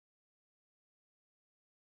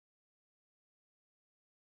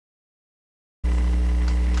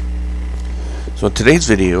So in today's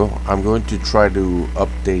video, I'm going to try to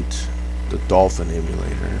update the Dolphin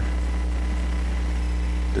emulator.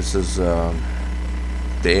 This is the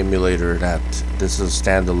emulator this is a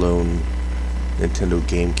standalone Nintendo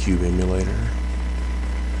GameCube emulator.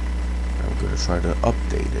 I'm going to try to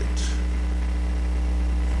update it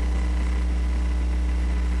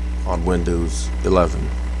on Windows 11.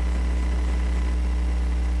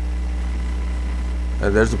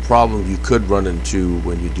 And there's a problem you could run into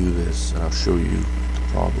when you do this, and I'll show you the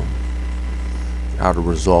problem, how to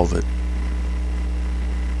resolve it.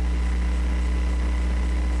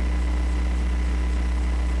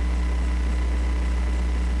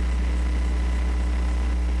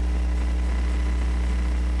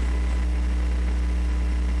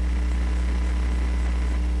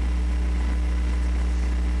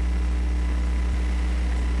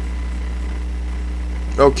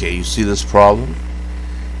 Okay, you see this problem?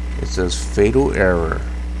 It says fatal error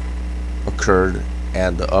occurred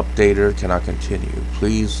and the updater cannot continue.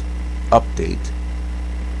 Please update.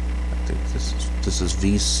 I think this is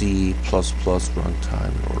VC++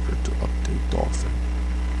 runtime in order to update Dolphin.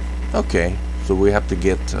 Okay, so we have to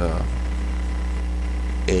get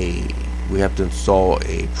we have to install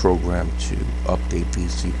a program to update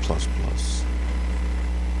VC++. I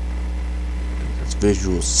think that's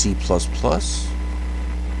Visual C++.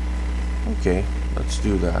 Okay, let's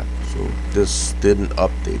do that. So this didn't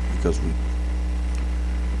update because we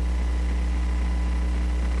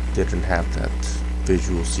didn't have that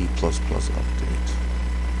Visual C++ update.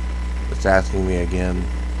 It's asking me again.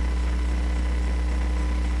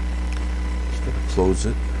 Just gonna close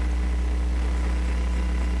it.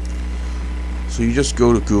 So you just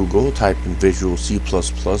go to Google, type in Visual C++,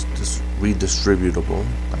 this Redistributable,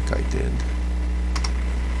 like I did.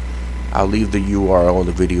 I'll leave the URL in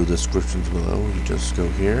the video descriptions below. You just go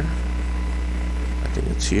here. I think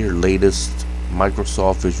it's here. Latest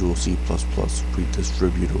Microsoft Visual C++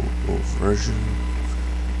 Redistributable version.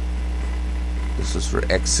 This is for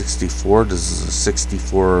x64. This is a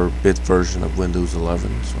 64-bit version of Windows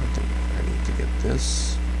 11. So I think I need to get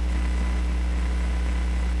this.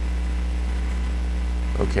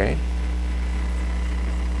 Okay.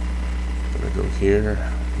 I'm gonna go here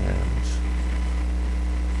and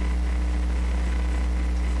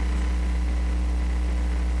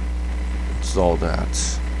all that.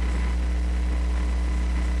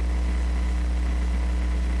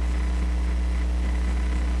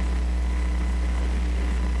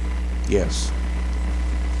 Yes.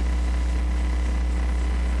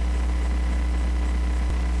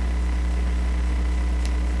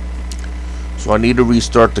 So I need to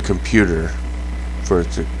restart the computer for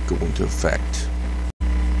it to go into effect.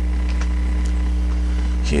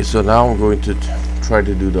 Okay, so now I'm going to try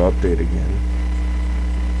to do the update again.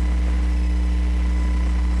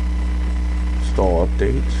 Install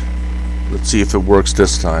update. Let's see if it works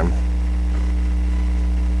this time.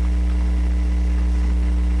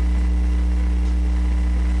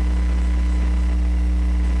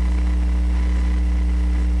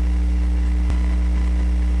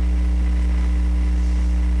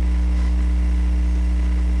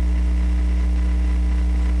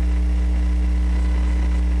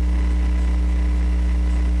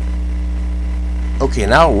 Okay,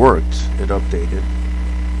 now it worked. It updated.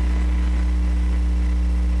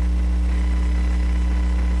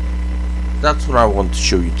 That's what I wanted to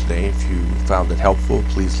show you today. If you found it helpful,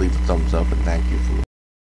 please leave a thumbs up and thank you for